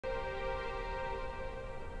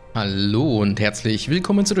Hallo und herzlich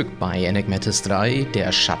willkommen zurück bei Enigmatis 3,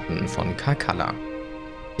 der Schatten von Karkhala.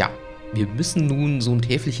 Ja, wir müssen nun so ein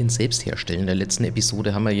Täfelchen selbst herstellen. In der letzten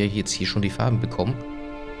Episode haben wir ja jetzt hier schon die Farben bekommen.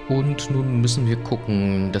 Und nun müssen wir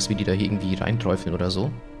gucken, dass wir die da hier irgendwie reinträufeln oder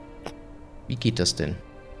so. Wie geht das denn?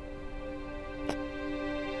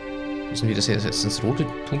 Müssen wir das jetzt ins Rote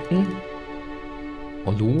tunken?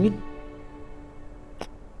 Hallo?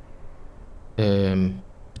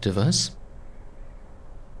 Bitte was?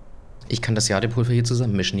 Ich kann das Jadepulver hier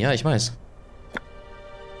zusammenmischen. Ja, ich weiß.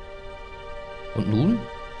 Und nun?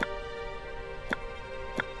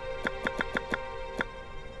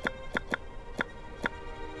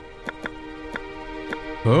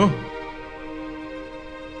 Hä?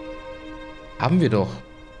 Haben wir doch.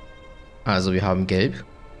 Also wir haben Gelb.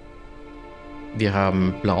 Wir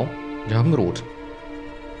haben Blau. Wir haben Rot.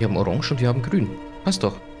 Wir haben Orange und wir haben Grün. Passt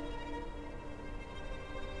doch.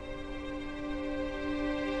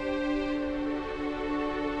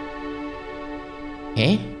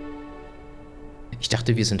 Hä? Ich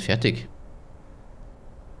dachte, wir sind fertig.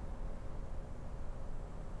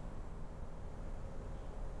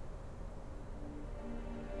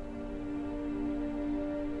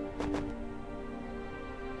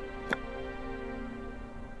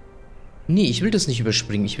 Nee, ich will das nicht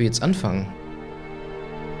überspringen. Ich will jetzt anfangen.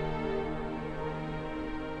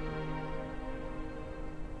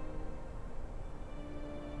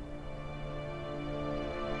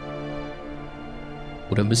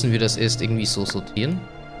 Oder müssen wir das erst irgendwie so sortieren?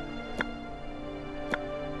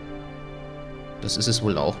 Das ist es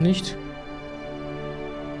wohl auch nicht.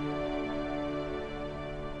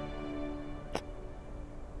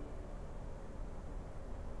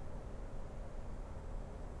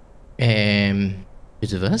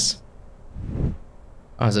 Bitte was?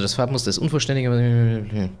 Also das Farbmuster ist unvollständig, aber...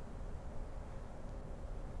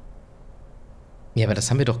 Ja, aber das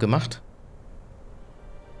haben wir doch gemacht.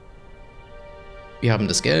 Wir haben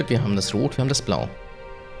das Gelb, wir haben das Rot, wir haben das Blau.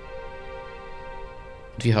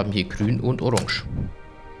 Und wir haben hier Grün und Orange.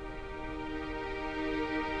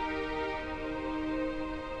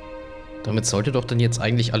 Damit sollte doch dann jetzt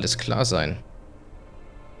eigentlich alles klar sein.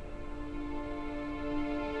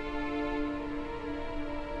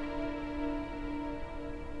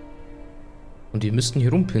 Und wir müssten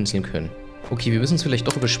hier rumpinseln können. Okay, wir müssen es vielleicht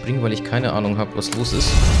doch überspringen, weil ich keine Ahnung habe, was los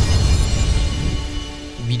ist.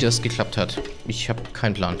 Wie das geklappt hat. Ich habe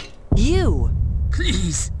keinen Plan. You!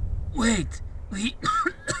 Please, wait. We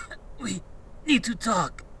need to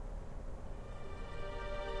talk.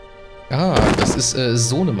 Ah, das ist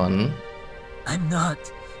Sohnemann. I'm not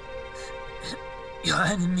your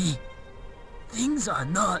enemy. Things are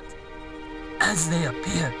not as they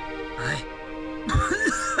appear.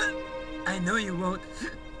 I know you won't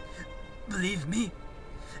believe me.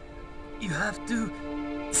 You have to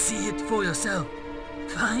see it for yourself.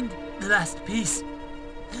 Find the last piece.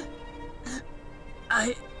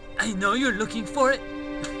 I know you're looking for it.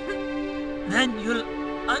 Then you'll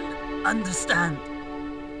understand.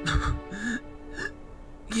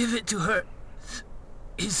 Give it to her.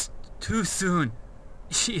 It's too soon.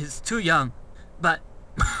 She is too young. But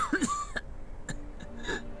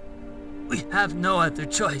we have no other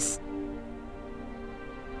choice.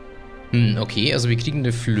 Okay, also wir kriegen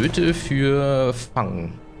eine Flöte für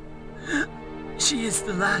Fangen. She is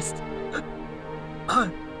the last,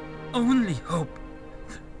 our only hope.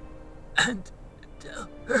 And tell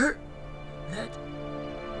her that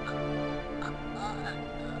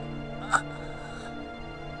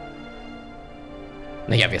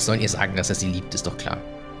Naja, wir sollen ihr sagen, dass er sie liebt, ist doch klar.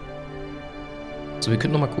 So, wir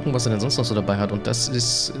können noch mal gucken, was er denn sonst noch so dabei hat. Und das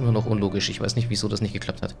ist immer noch unlogisch. Ich weiß nicht, wieso das nicht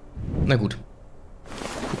geklappt hat. Na gut.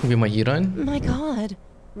 Gucken wir mal hier rein. My God,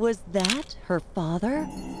 was that her father?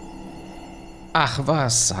 Ach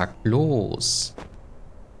was, sag bloß.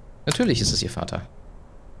 Natürlich ist es ihr Vater.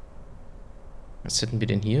 Was hätten wir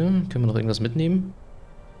denn hier? Können wir noch irgendwas mitnehmen?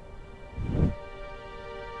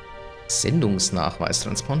 Sendungsnachweis,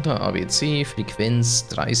 Transponder, ABC, Frequenz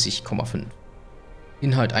 30,5.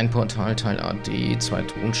 Inhalt ein Portal, Teil AD, 2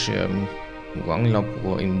 Tonscherben,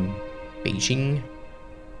 Wang-Labor in Beijing.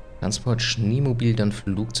 Transport, Schneemobil, dann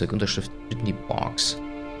Flugzeug, Unterschrift Britney Box.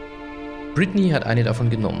 Britney hat eine davon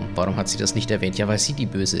genommen. Warum hat sie das nicht erwähnt? Ja, weil sie die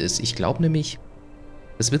Böse ist. Ich glaube nämlich,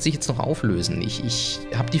 das wird sich jetzt noch auflösen. Ich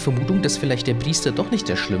habe die Vermutung, dass vielleicht der Priester doch nicht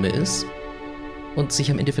der Schlimme ist und sich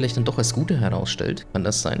am Ende vielleicht dann doch als Gute herausstellt. Kann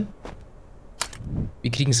das sein?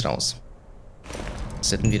 Wir kriegen es raus.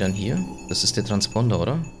 Was hätten wir dann hier? Das ist der Transponder,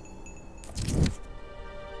 oder?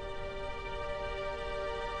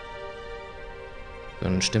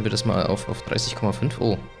 Dann stellen wir das mal auf 30,5.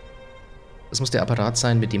 Oh. Das muss der Apparat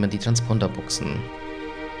sein, mit dem man die Transponder-Buchsen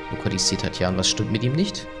lokalisiert hat. Ja, und was stimmt mit ihm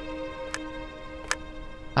nicht?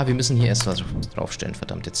 Ah, wir müssen hier erst was draufstellen.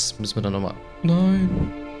 Verdammt, jetzt müssen wir da nochmal... Nein!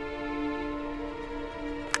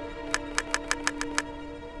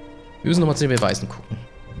 Wir müssen nochmal zu den Beweisen gucken.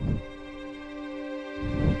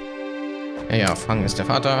 Ja, Fang ist der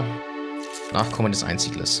Vater. Nachkommen des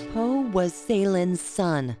Einziglers. Poe was Selen's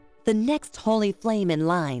son, the next holy flame in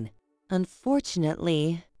line.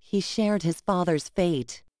 Unfortunately, he shared his father's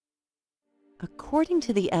fate. According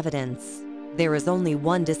to the evidence, there is only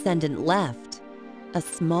one descendant left. A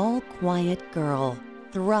small, quiet girl,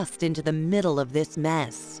 thrust into the middle of this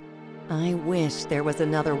mess. I wish there was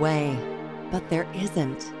another way, but there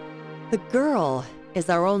isn't. The girl is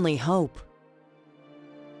our only hope.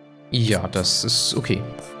 Ja, das ist okay.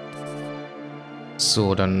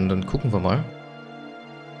 So, dann gucken wir mal.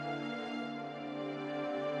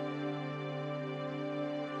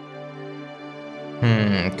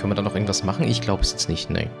 Können wir da noch irgendwas machen? Ich glaube es jetzt nicht,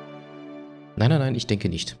 nein. Nein, ich denke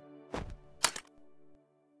nicht.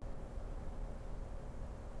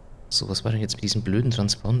 So, was war denn jetzt mit diesem blöden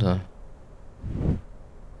Transponder?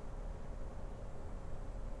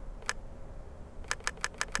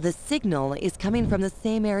 The signal is coming from the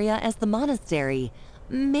same area as the monastery.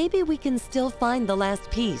 Maybe we can still find the last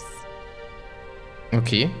piece.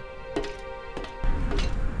 Okay.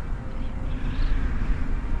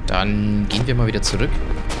 Dann gehen wir mal wieder zurück.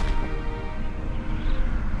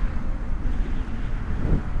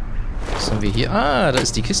 Was haben wir hier? Ah, da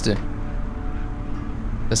ist die Kiste.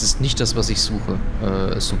 Das ist nicht das, was ich suche.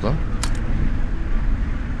 Super.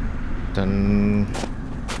 Dann...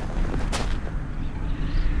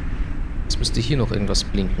 Jetzt müsste hier noch irgendwas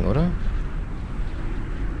blinken, oder?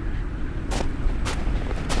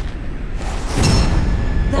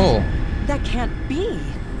 Oh. That can't be.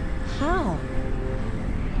 How?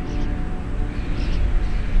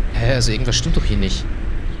 Hä, also irgendwas stimmt doch hier nicht.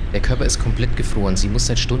 Der Körper ist komplett gefroren. Sie muss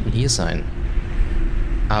seit Stunden hier sein.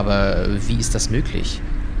 Aber wie ist das möglich?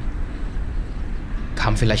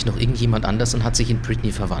 Kam vielleicht noch irgendjemand anders und hat sich in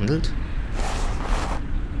Britney verwandelt?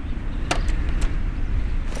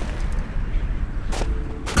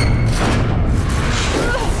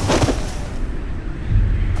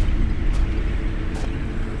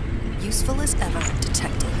 Useful as ever,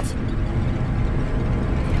 Detective.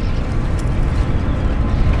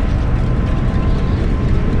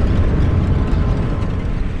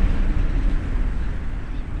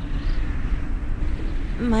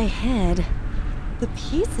 My head. The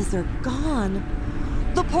pieces are gone.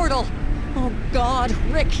 The portal! Oh God,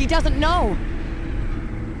 Rick, he doesn't know!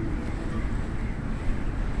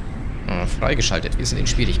 Freigeschaltet. Wir sind in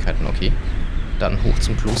Schwierigkeiten, okay. Dann hoch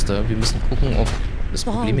zum Kloster. Wir müssen gucken, ob es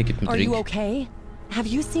Probleme gibt mit Are Rick. you okay? Have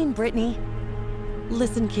you seen Brittany?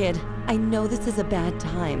 Listen, kid, I know this is a bad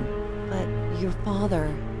time, but your father,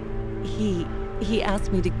 he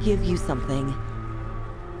asked me to give you something.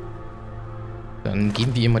 Dann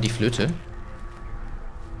geben wir ihm mal die Flöte.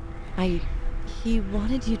 He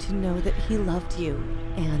wanted you to know that he loved you,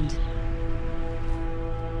 and...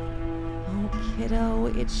 Oh, kiddo,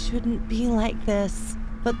 it shouldn't be like this.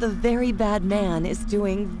 But the very bad man is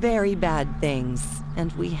doing very bad things,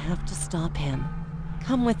 and we have to stop him.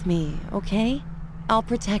 Come with me, okay? I'll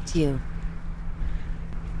protect you.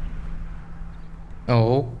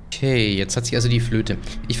 Okay, jetzt hat sie also die Flöte.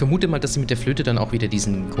 Ich vermute mal, dass sie mit der Flöte dann auch wieder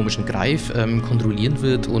diesen komischen Greif kontrollieren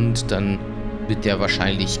wird und dann wird der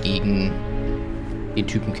wahrscheinlich gegen den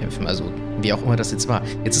Typen kämpfen. Also, wie auch immer das jetzt war.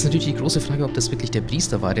 Jetzt ist natürlich die große Frage, ob das wirklich der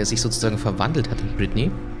Priester war, der sich sozusagen verwandelt hat in Britney.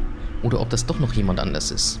 Oder ob das doch noch jemand anders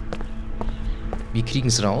ist. Wir kriegen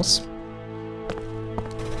es raus.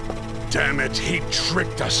 Damn it, he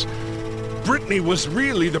tricked us. Brittany was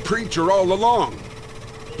really the preacher all along.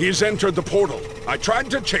 He has entered the portal. I tried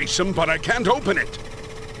to chase him, but I can't open it.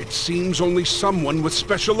 It seems only someone with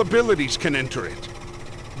special abilities can enter it.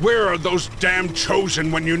 Where are those damn chosen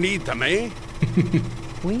when you need them, eh?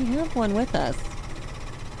 We have one with us.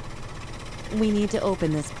 We need to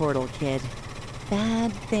open this portal, kid.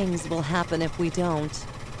 Bad things will happen if we don't.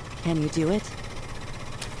 Can you do it?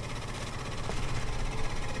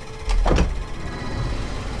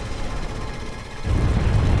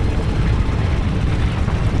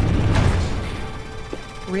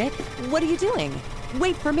 Rick, what are you doing?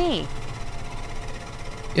 Wait for me.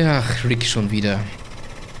 Ja, Rick schon wieder.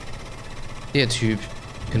 Der Typ.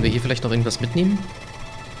 Können wir hier vielleicht noch irgendwas mitnehmen?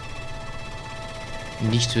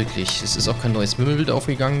 Nicht wirklich. Es ist auch kein neues Wimmelbild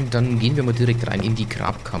aufgegangen. Dann gehen wir mal direkt rein in die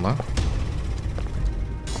Grabkammer.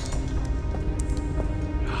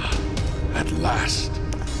 At last.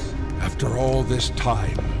 After all this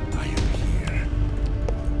time, I am here.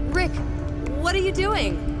 Rick, what are you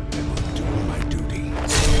doing? I'm doing my duty.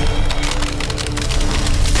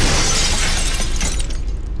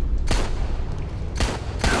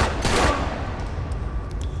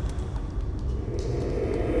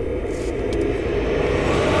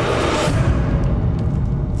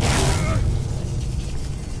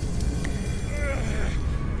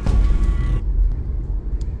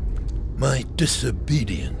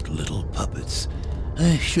 disobedient little puppets.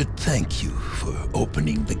 I should thank you for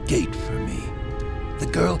opening the gate for me. The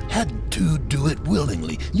girl had to do it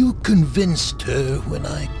willingly. You convinced her when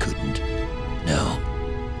I couldn't. Now,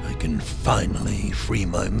 I can finally free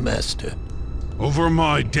my master. Over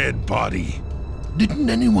my dead body.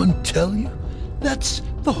 Didn't anyone tell you? That's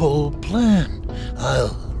the whole plan.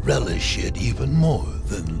 I'll relish it even more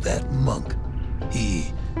than that monk.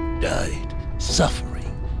 He died suffering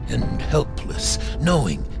and helpless,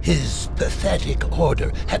 knowing his pathetic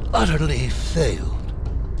order had utterly failed.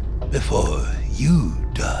 Before you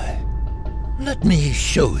die, let me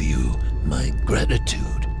show you my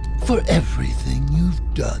gratitude for everything you've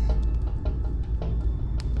done.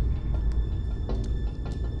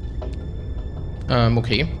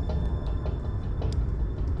 Okay.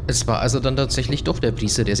 Es war also dann tatsächlich doch der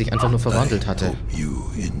Priester, der sich einfach nur verwandelt hatte. I hope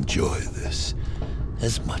you enjoy this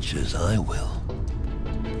as much as I will.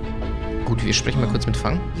 Gut, wir sprechen mal kurz mit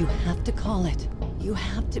Fang. You have to call it. You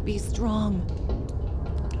have to be strong.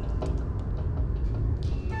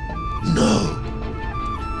 No!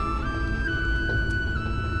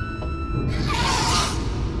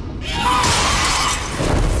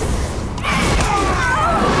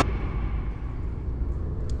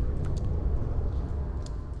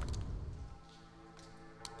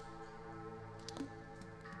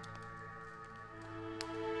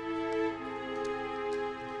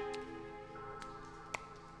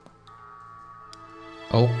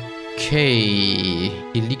 Okay.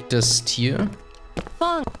 Hier liegt das Tier.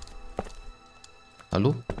 Fang!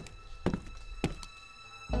 Hallo?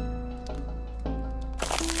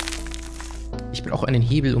 Ich brauche einen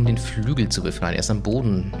Hebel, um den Flügel zu befreien. Er ist am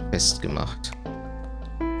Boden festgemacht.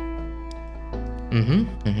 Mhm.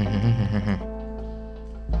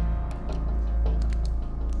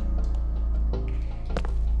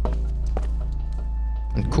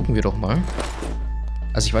 Dann gucken wir doch mal.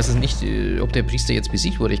 Also ich weiß jetzt nicht, ob der Priester jetzt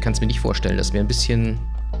besiegt wurde. Ich kann es mir nicht vorstellen. Das wäre ein bisschen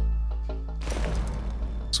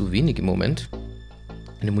zu wenig im Moment.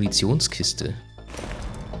 Eine Munitionskiste.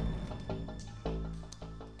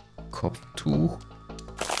 Kopftuch.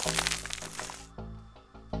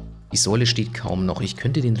 Die Säule steht kaum noch. Ich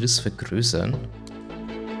könnte den Riss vergrößern.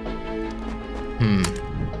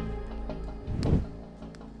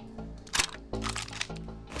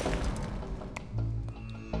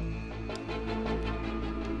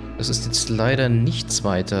 Das ist jetzt leider nichts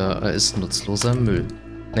weiter als nutzloser Müll.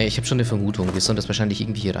 Naja, ich habe schon eine Vermutung. Wir sollen das wahrscheinlich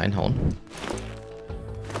irgendwie hier reinhauen.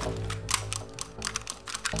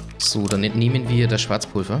 So, dann entnehmen wir das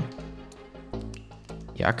Schwarzpulver.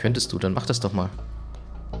 Ja, könntest du. Dann mach das doch mal.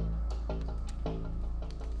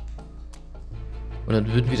 Und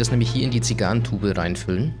dann würden wir das nämlich hier in die Zigarrentube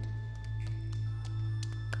reinfüllen.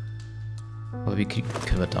 Aber wie können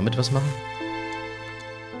wir damit was machen?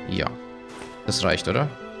 Ja. Das reicht, oder?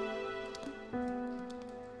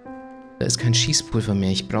 Da ist kein Schießpulver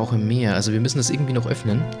mehr. Ich brauche mehr. Also wir müssen das irgendwie noch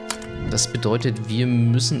öffnen. Das bedeutet, wir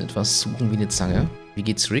müssen etwas suchen wie eine Zange. Wie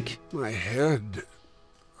geht's, Rick? My head.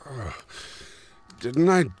 Didn't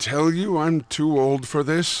I tell you I'm too old for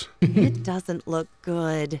this? It doesn't look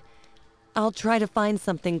good. I'll try to find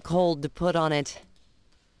something cold to put on it.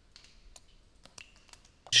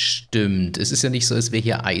 Stimmt. Es ist ja nicht so, als wäre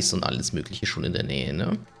hier Eis und alles Mögliche schon in der Nähe,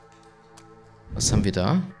 ne? Was haben wir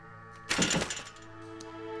da?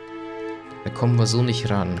 Da kommen wir so nicht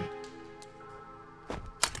ran.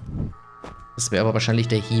 Das wäre aber wahrscheinlich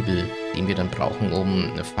der Hebel, den wir dann brauchen,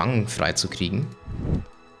 um eine Fang freizukriegen.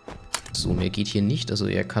 So, mehr geht hier nicht. Also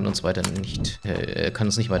er kann uns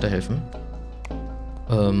nicht weiterhelfen.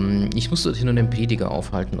 Ich muss dort hin und den Prediger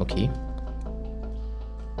aufhalten, okay.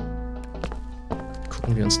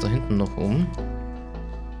 Gucken wir uns da hinten noch um.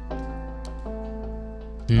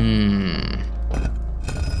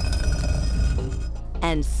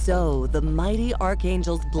 And so the mighty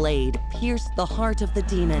archangel's blade pierced the heart of the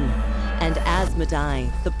demon, and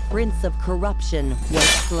Asmodai, the prince of corruption, was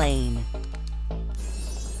slain.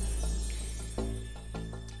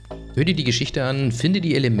 Hör dir die Geschichte an, finde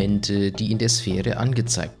die Elemente, die in der Sphäre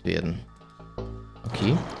angezeigt werden.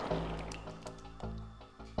 Okay.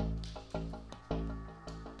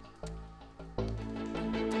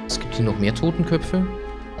 Es gibt hier noch mehr Totenköpfe.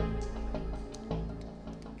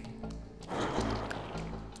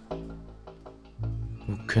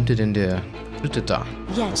 Wo könnte denn der dritte da?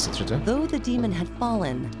 Yet, Was ist der dritte? though the demon had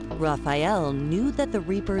fallen, Raphael knew that the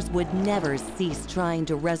Reapers would never cease trying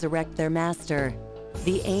to resurrect their master.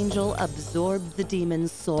 The angel absorbed the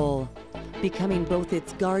demon's soul, becoming both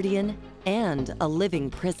its guardian and a living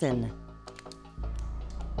prison.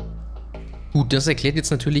 Gut, das erklärt jetzt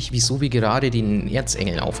natürlich, wieso wir gerade den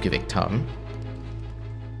Erzengel aufgeweckt haben.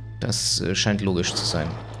 Das scheint logisch zu sein.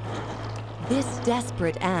 This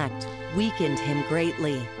desperate act weakened him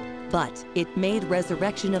greatly, but it made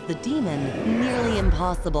resurrection of the demon nearly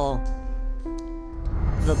impossible.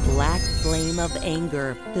 The black flame of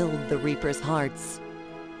anger filled the Reaper's hearts.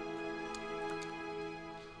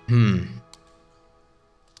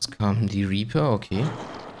 Jetzt kamen die Reaper, okay.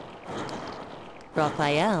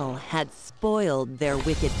 Raphael had spoiled their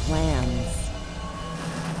wicked plans.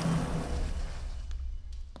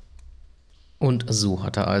 Und so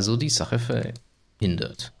hat er also die Sache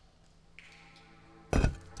verhindert.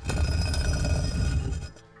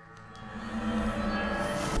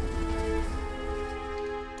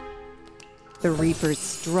 The Reapers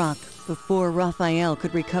struck before Raphael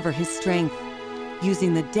could recover his strength,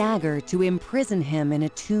 using the dagger to imprison him in a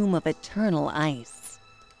tomb of eternal ice.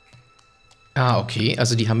 Ah, okay.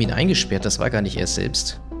 Also die haben ihn eingesperrt. Das war gar nicht er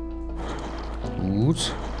selbst.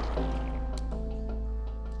 Gut.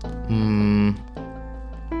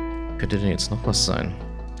 Könnte denn jetzt noch was sein?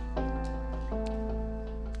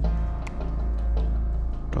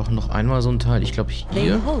 Brauchen noch einmal so ein Teil. Ich glaube They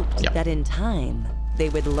hier. hoped Ja. that in time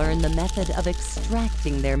they would learn the method of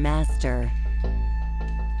extracting their master.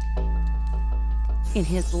 In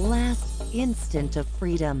his last instant of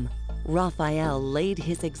freedom, Raphael laid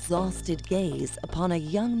his exhausted gaze upon a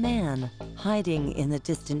young man hiding in the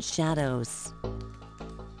distant shadows.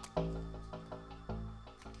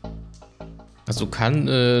 Also kann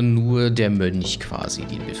nur der Mönch quasi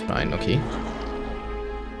den befreien, okay.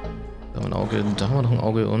 Da haben wir ein Auge, da haben wir noch ein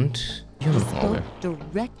Auge und hier He noch ein Auge. spoke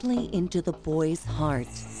directly into the boy's heart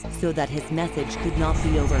so that his message could not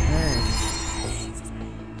be overheard.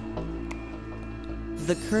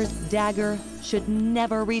 The cursed dagger should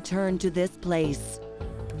never return to this place.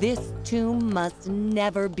 This tomb must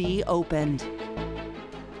never be opened.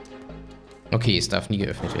 Okay, es darf nie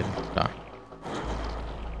geöffnet werden. Da.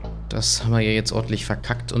 Das haben wir ja jetzt ordentlich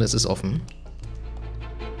verkackt und es ist offen.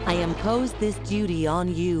 I impose this duty on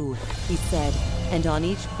you, he said, and on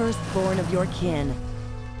each firstborn of your kin.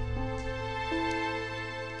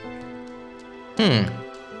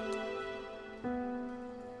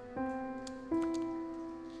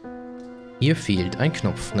 Hier fehlt ein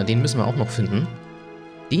Knopf. Na, den müssen wir auch noch finden.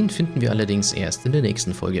 Den finden wir allerdings erst in der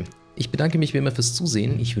nächsten Folge. Ich bedanke mich wie immer fürs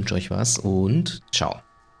Zusehen. Ich wünsche euch was und ciao.